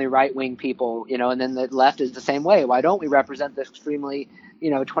extremely right-wing people, and then the left is the same way. Why don't we represent the extremely,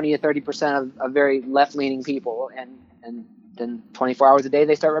 20 to 30% of very left-leaning people, and then 24 hours a day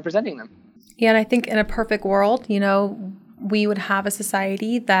they start representing them. Yeah, and I think in a perfect world, we would have a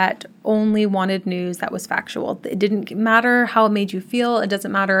society that only wanted news that was factual. It didn't matter how it made you feel. It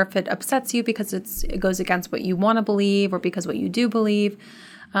doesn't matter if it upsets you because it goes against what you want to believe or because what you do believe.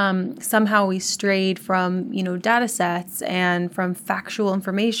 Somehow we strayed from, data sets and from factual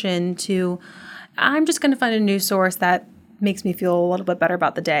information to, I'm just going to find a news source that makes me feel a little bit better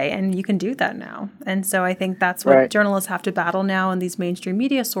about the day. And you can do that now. And so I think that's what journalists have to battle now in these mainstream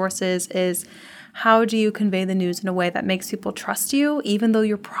media sources is, how do you convey the news in a way that makes people trust you, even though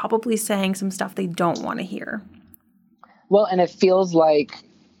you're probably saying some stuff they don't want to hear? Well, and it feels like,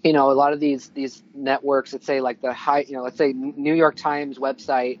 a lot of these networks that say like the high, let's say New York Times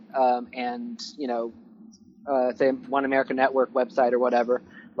website and, say One American Network website or whatever,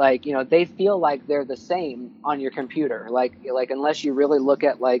 like, they feel like they're the same on your computer. Like unless you really look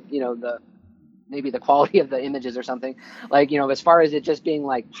at like, maybe the quality of the images or something, like, as far as it just being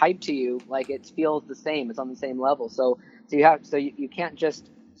like piped to you, like it feels the same. It's on the same level. So you can't just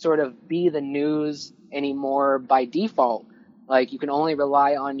sort of be the news anymore by default. Like you can only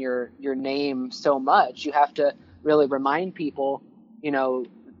rely on your name so much. You have to really remind people,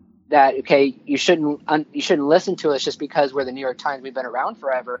 that, okay, you shouldn't listen to us just because we're the New York Times. We've been around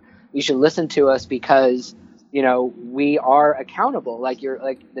forever. You should listen to us because, we are accountable, like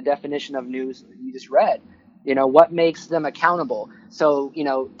the definition of news you just read. What makes them accountable? So,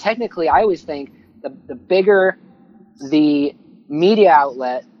 technically, I always think the bigger the media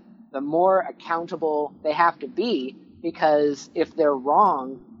outlet, the more accountable they have to be, because if they're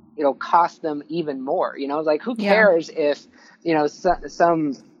wrong, it'll cost them even more. Like who cares if,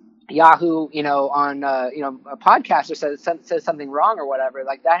 some Yahoo, on, a podcaster says something wrong or whatever,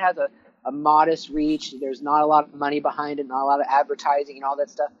 like that has a modest reach. There's not a lot of money behind it, not a lot of advertising and all that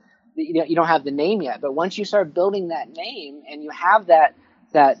stuff. You don't have the name yet, but once you start building that name and you have that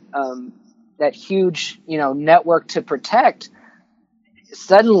huge, network to protect,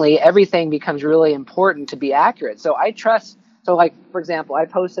 suddenly everything becomes really important to be accurate. So I trust. So like, for example, I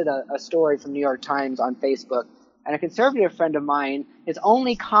posted a story from New York Times on Facebook, and a conservative friend of mine, his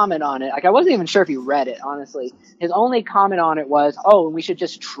only comment on it, like I wasn't even sure if he read it, honestly. His only comment on it was, "Oh, we should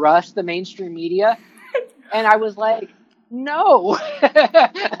just trust the mainstream media." And I was like, no,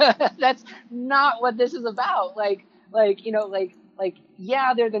 that's not what this is about.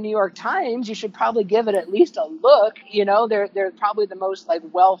 Yeah, they're the New York Times. You should probably give it at least a look. They're probably the most like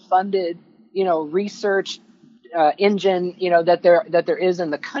well-funded, research engine, that there is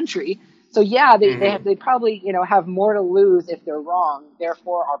in the country. So yeah, they probably, have more to lose if they're wrong,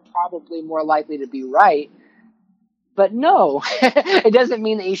 therefore are probably more likely to be right. But no, it doesn't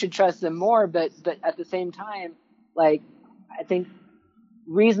mean that you should trust them more. But at the same time, like, I think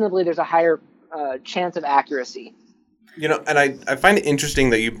reasonably there's a higher chance of accuracy. And I find it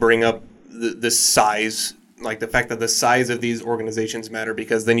interesting that you bring up the size, like the fact that the size of these organizations matter,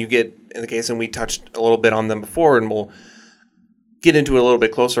 because then you get, in the case, and we touched a little bit on them before, and we'll get into it a little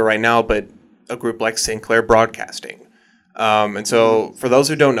bit closer right now, but a group like Sinclair Broadcasting. And so for those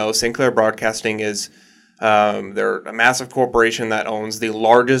who don't know, Sinclair Broadcasting is, they're a massive corporation that owns the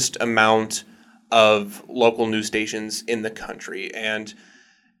largest amount of local news stations in the country. And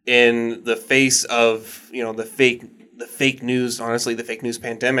in the face of, the fake news, honestly, the fake news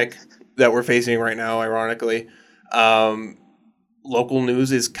pandemic that we're facing right now, ironically, local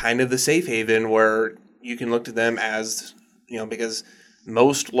news is kind of the safe haven where you can look to them as, because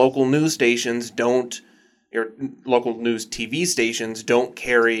most local news stations your local news TV stations don't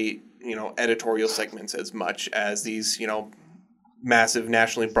carry, editorial segments as much as these, massive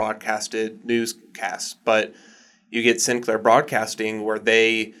nationally broadcasted newscasts. But you get Sinclair Broadcasting where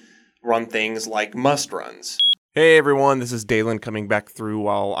they run things like must runs. Hey everyone, this is Dalen coming back through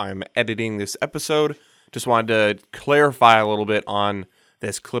while I'm editing this episode. Just wanted to clarify a little bit on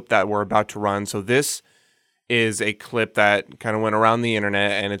this clip that we're about to run. So this is a clip that kind of went around the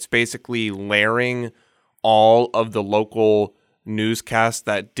internet, and it's basically layering all of the local newscasts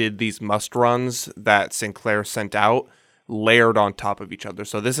that did these must runs that Sinclair sent out, layered on top of each other.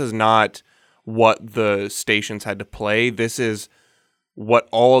 So this is not what the stations had to play. This is what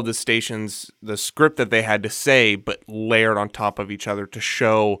all of the stations, the script that they had to say, but layered on top of each other to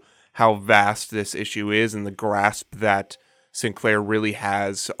show how vast this issue is and the grasp that Sinclair really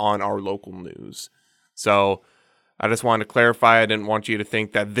has on our local news. So I just wanted to clarify. I didn't want you to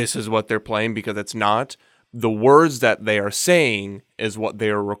think that this is what they're playing, because it's not. The words that they are saying is what they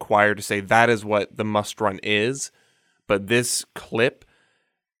are required to say. That is what the must run is. but this clip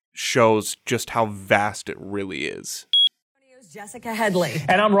shows just how vast it really is. Jessica Headley.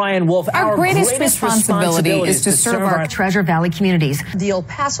 And I'm Ryan Wolf. Our greatest responsibility is to serve our Treasure Valley communities, the El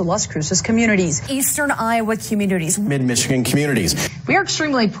Paso, Las Cruces communities, Eastern Iowa communities, Mid-Michigan communities. We are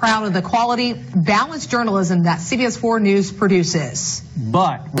extremely proud of the quality, balanced journalism that CBS 4 News produces.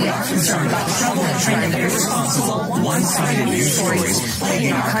 But we are concerned about troubling, irresponsible, one-sided news stories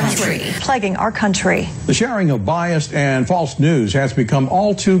plaguing our country. The sharing of biased and false news has become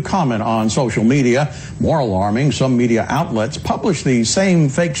all too common on social media. More alarming, some media outlets publish these same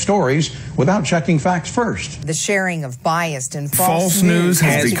fake stories without checking facts first. The sharing of biased and false news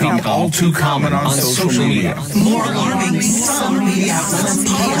has become all too common on social media. More alarming, some media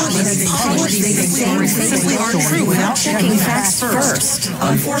outlets publish these same fake stories without checking facts first.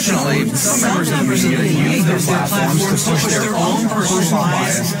 Unfortunately, some members of the media use their platforms to push their own personal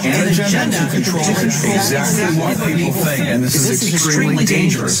bias and agenda to control exactly what people think. And this is extremely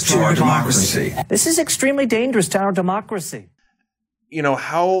dangerous to our democracy. this is extremely dangerous to our democracy. You know,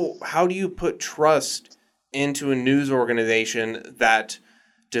 how do you put trust into a news organization that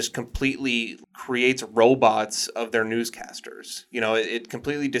just completely creates robots of their newscasters? You know, it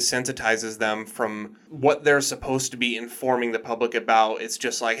completely desensitizes them from what they're supposed to be informing the public about. It's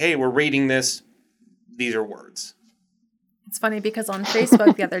just like, hey, we're reading this. These are words. It's funny because on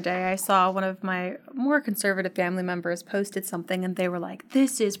Facebook the other day, I saw one of my more conservative family members posted something and they were like,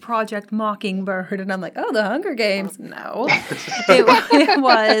 this is Project Mockingbird. And I'm like, oh, the Hunger Games. No,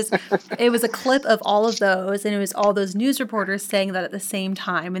 it was a clip of all of those. And it was all those news reporters saying that at the same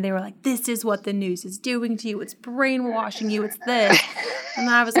time. And they were like, this is what the news is doing to you. It's brainwashing you. It's this. And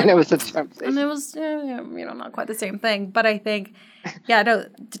I was like, and it was a Trump thing. And it was, not quite the same thing. But I think, yeah, no,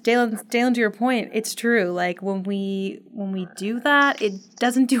 Dalen, to your point, it's true. Like when we do that, it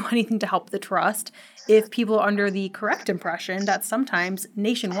doesn't do anything to help the trust if people are under the correct impression that sometimes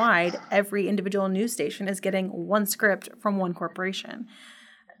nationwide, every individual news station is getting one script from one corporation.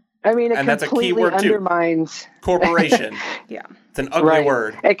 I mean, and that's a key word undermines corporation. Yeah, it's an ugly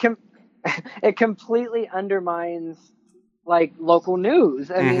word. It completely undermines like local news.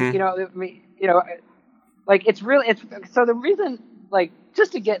 I mean, like it's so the reason, like,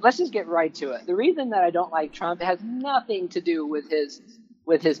 let's just get right to it. The reason that I don't like Trump has nothing to do with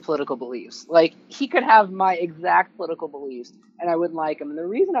his political beliefs. Like, he could have my exact political beliefs and I wouldn't like him. And the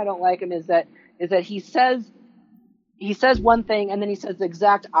reason I don't like him is that he says one thing and then he says the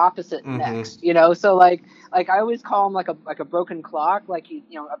exact opposite next. You know, so like I always call him like a broken clock. Like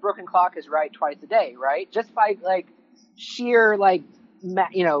a broken clock is right twice a day, right? Just by like sheer like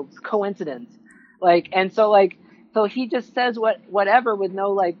coincidence. Like, and so like. So he just says whatever with no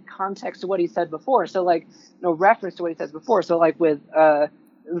like context to what he said before. So like no reference to what he says before. So like with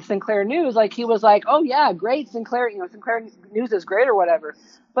Sinclair News, like he was like, oh yeah, great, Sinclair News is great or whatever.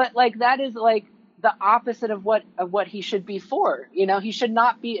 But like that is like the opposite of what he should be for. You know, he should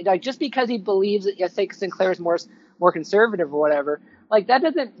not be like, just because he believes that say Sinclair is more conservative or whatever. Like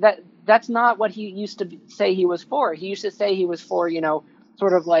that's not what he used to say he was for. He used to say he was for,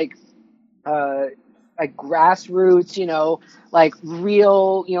 sort of like grassroots, like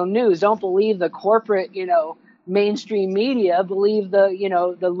real, news. Don't believe the corporate, mainstream media. Believe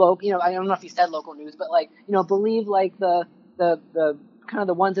the, the local, I don't know if he said local news, but like, believe like the kind of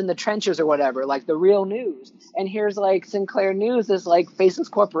the ones in the trenches or whatever, like the real news. And here's like Sinclair News, this like faceless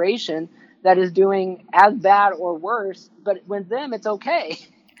corporation that is doing as bad or worse, but with them, it's okay.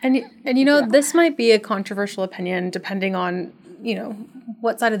 And this might be a controversial opinion depending on,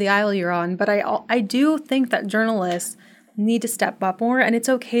 what side of the aisle you're on. But I do think that journalists need to step up more, and it's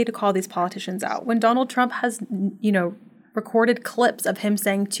okay to call these politicians out. When Donald Trump has, recorded clips of him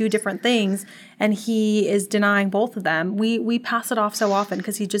saying two different things and he is denying both of them, we pass it off so often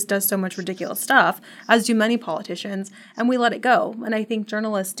because he just does so much ridiculous stuff, as do many politicians, and we let it go. And I think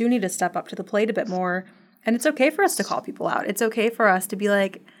journalists do need to step up to the plate a bit more, and it's okay for us to call people out. It's okay for us to be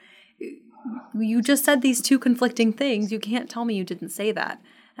like, you just said these two conflicting things. You can't tell me you didn't say that.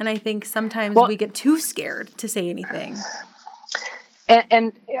 And I think sometimes we get too scared to say anything.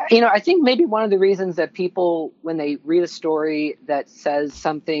 And I think maybe one of the reasons that people, when they read a story that says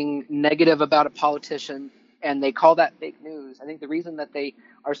something negative about a politician and they call that fake news, I think the reason that they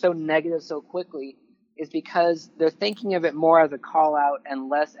are so negative so quickly is because they're thinking of it more as a call out and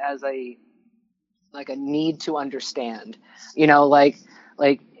less as a need to understand.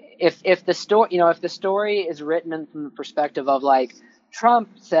 If the story is written from the perspective of like, Trump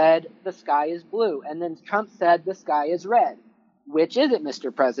said the sky is blue and then Trump said the sky is red, which is it,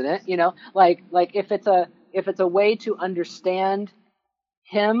 Mr. President? Like if it's a way to understand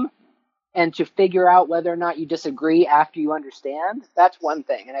him, and to figure out whether or not you disagree after you understand, that's one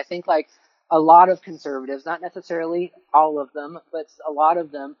thing. And I think like a lot of conservatives, not necessarily all of them, but a lot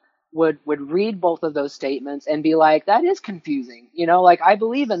of them would read both of those statements and be like, that is confusing. You know, like I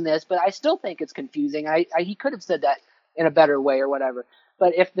believe in this, but I still think it's confusing. He could have said that in a better way or whatever.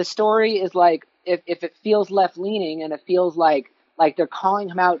 But if the story is like, if it feels left leaning and it feels like they're calling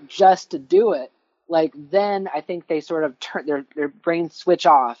him out just to do it, like then I think they sort of turn their brains switch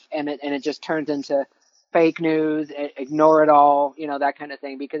off and it just turns into fake news, ignore it all, you know, that kind of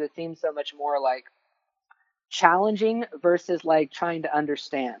thing, because it seems so much more like challenging versus like trying to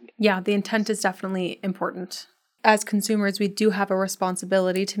understand. Yeah, the intent is definitely important. As consumers, we do have a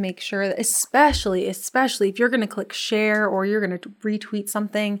responsibility to make sure that, especially if you're going to click share or you're going to retweet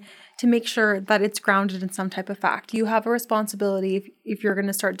something, to make sure that it's grounded in some type of fact. You have a responsibility if you're going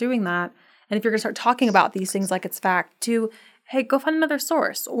to start doing that, and if you're going to start talking about these things like it's fact, to, hey, go find another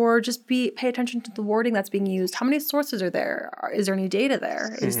source, or just pay attention to the wording that's being used. How many sources are there? Is there any data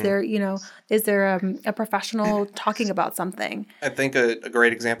there? Is there, is there a professional talking about something? I think a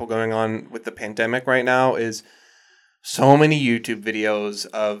great example going on with the pandemic right now is so many YouTube videos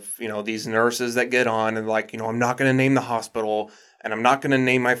of, these nurses that get on and like, I'm not going to name the hospital, and I'm not going to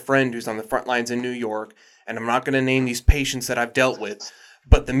name my friend who's on the front lines in New York, and I'm not going to name these patients that I've dealt with,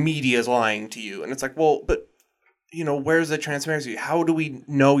 but the media is lying to you. And it's like, well, but where's the transparency? How do we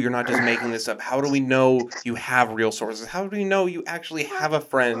know you're not just making this up? How do we know you have real sources? How do we know you actually have a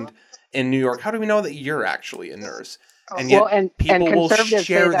friend in New York? How do we know that you're actually a nurse? And yet people will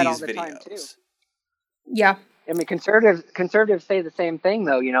share these videos. Yeah. I mean, conservatives say the same thing,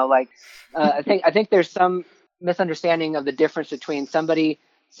 though. I think there's some misunderstanding of the difference between somebody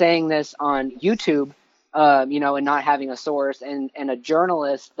saying this on YouTube, and not having a source, and a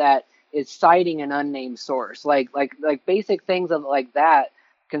journalist that is citing an unnamed source, like basic things of like that.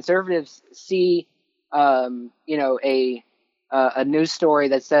 Conservatives see, a news story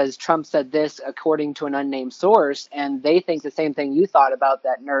that says Trump said this according to an unnamed source, and they think the same thing you thought about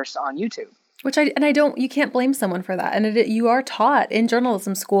that nurse on YouTube. You can't blame someone for that. And you are taught in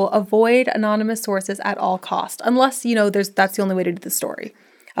journalism school, avoid anonymous sources at all cost, unless, that's the only way to do the story.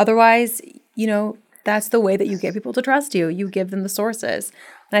 Otherwise, that's the way that you get people to trust you. You give them the sources.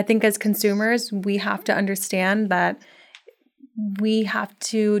 And I think as consumers, we have to understand that we have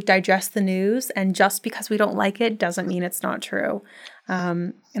to digest the news, and just because we don't like it doesn't mean it's not true.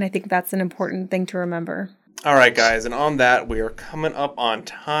 And I think that's an important thing to remember. All right, guys, and on that, we are coming up on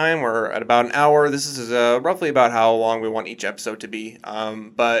time. We're at about an hour. This is roughly about how long we want each episode to be.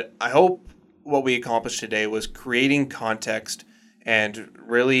 But I hope what we accomplished today was creating context and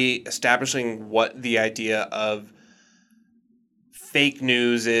really establishing what the idea of fake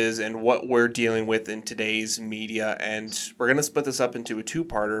news is and what we're dealing with in today's media. And we're going to split this up into a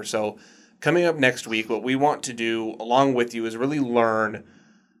two-parter. So coming up next week, what we want to do along with you is really learn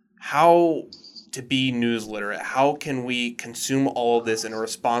how to be news literate. How can we consume all of this in a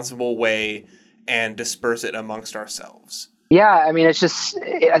responsible way and disperse it amongst ourselves? Yeah, I mean, it's just,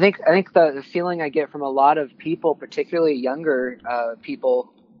 I think the feeling I get from a lot of people, particularly younger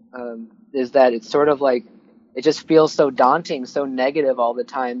people, is that it's sort of like, it just feels so daunting, so negative all the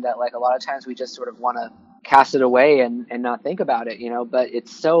time that like a lot of times we just sort of want to cast it away and not think about it, but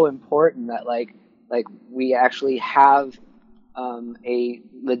it's so important that like we actually have a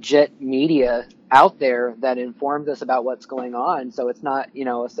legit media out there that informs us about what's going on. So it's not,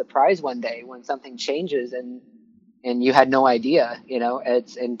 a surprise one day when something changes and you had no idea,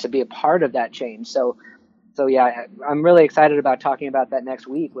 and to be a part of that change. So yeah, I'm really excited about talking about that next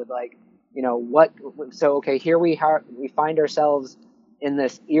week with like, here we find ourselves in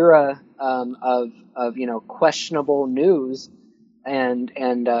this era of questionable news and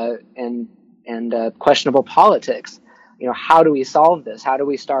questionable politics. How do we solve this? How do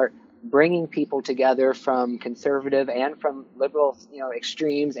we start bringing people together from conservative and from liberal,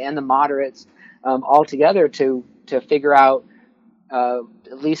 extremes and the moderates all together to figure out, at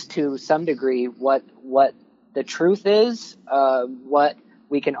least to some degree, what the truth is, what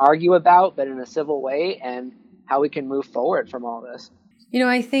we can argue about, but in a civil way, and how we can move forward from all this.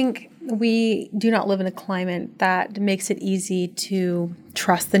 I think we do not live in a climate that makes it easy to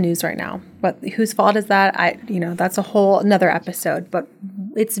trust the news right now. But whose fault is that? That's a whole another episode. But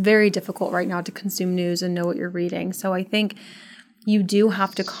it's very difficult right now to consume news and know what you're reading. So I think you do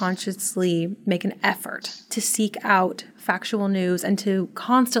have to consciously make an effort to seek out factual news and to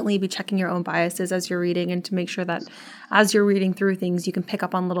constantly be checking your own biases as you're reading, and to make sure that as you're reading through things, you can pick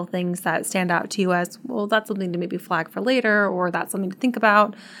up on little things that stand out to you as, well, that's something to maybe flag for later, or that's something to think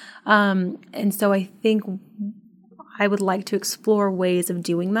about. And so I think I would like to explore ways of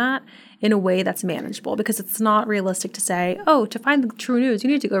doing that in a way that's manageable, because it's not realistic to say, oh, to find the true news,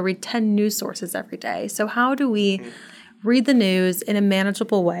 you need to go read 10 news sources every day. So how do we read the news in a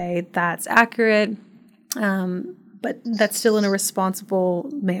manageable way that's accurate, but that's still in a responsible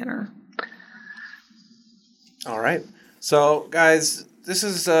manner? All right. So, guys, this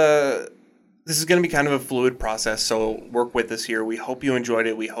is going to be kind of a fluid process, so work with us here. We hope you enjoyed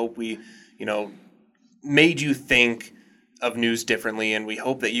it. We hope we, made you think of news differently, and we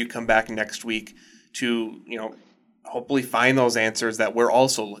hope that you come back next week to, hopefully find those answers that we're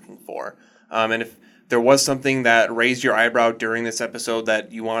also looking for. And if there was something that raised your eyebrow during this episode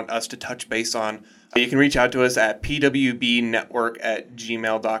that you want us to touch base on, you can reach out to us at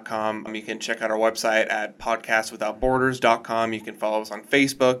pwbnetwork@gmail.com. You can check out our website at podcastwithoutborders.com. You can follow us on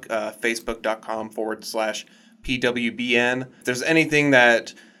Facebook, facebook.com/PWBN. If there's anything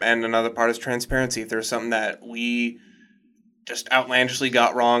that, and another part is transparency, if there's something that we just outlandishly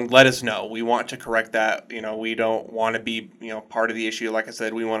got wrong, let us know. We want to correct that. We don't want to be, part of the issue. Like I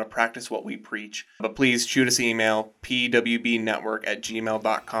said, we want to practice what we preach. But please shoot us an email,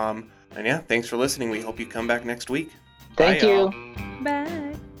 pwbnetwork@gmail.com. And yeah, thanks for listening. We hope you come back next week. Thank you.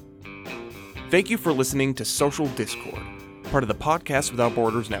 Bye. Thank you for listening to Social Discord, part of the Podcast Without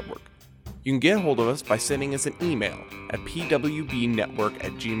Borders Network. You can get a hold of us by sending us an email at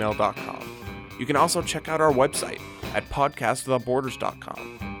pwbnetwork@gmail.com. You can also check out our website at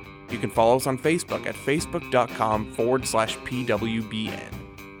podcastwithoutborders.com. You can follow us on Facebook at facebook.com/PWBN.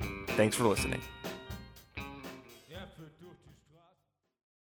 Thanks for listening.